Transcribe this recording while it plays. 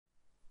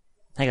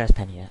Hey guys,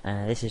 Penny here.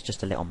 This is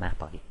just a little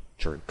map I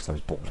drew because I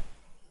was bored.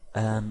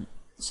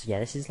 So yeah,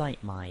 this is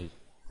like my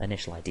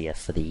initial idea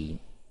for the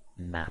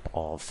map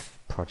of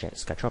Project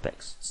Sky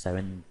Tropics. So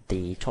in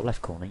the top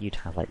left corner you'd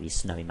have like these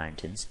snowy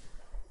mountains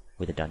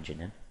with a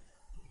dungeon in.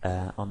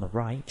 On the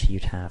right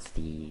you'd have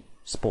the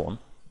spawn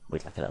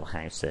with like a little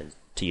house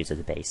to use as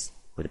a base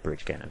with a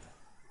bridge going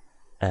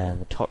over.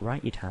 The top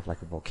right you'd have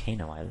like a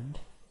volcano island.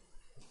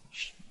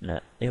 No,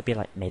 it would be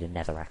like made of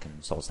netherrack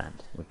and soul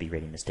sand. It would be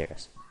really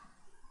mysterious.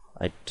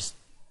 I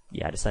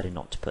decided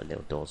not to put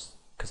little doors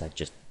because I'd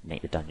just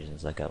make the dungeons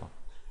as I go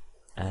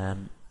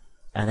on.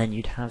 And then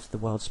you'd have the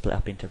world split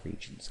up into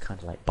regions, kind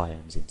of like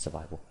biomes in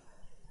survival.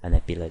 And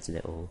there'd be loads of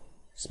little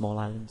small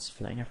islands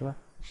floating everywhere.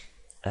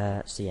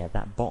 So yeah,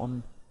 that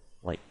bottom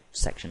like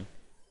section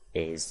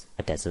is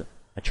a desert.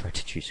 I tried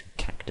to choose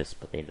cactus,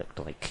 but they looked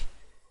like,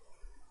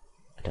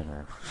 I don't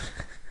know.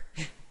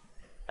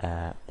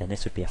 Then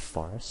this would be a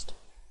forest,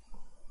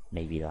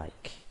 maybe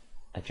like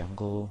a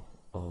jungle,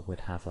 or would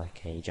have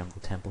like a jungle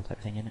temple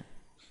type thing in it.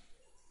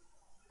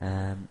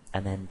 And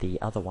then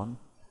the other one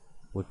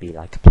would be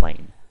like a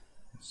plain,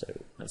 so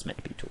that's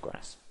meant to be tall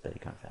grass, but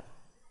it can't fit.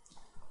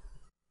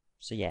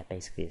 So yeah,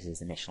 basically this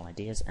is initial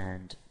ideas,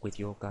 and with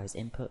your guys'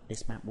 input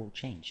this map will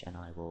change and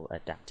I will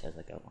adapt as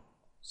I go along.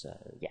 So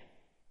yeah,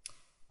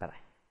 bye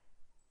bye.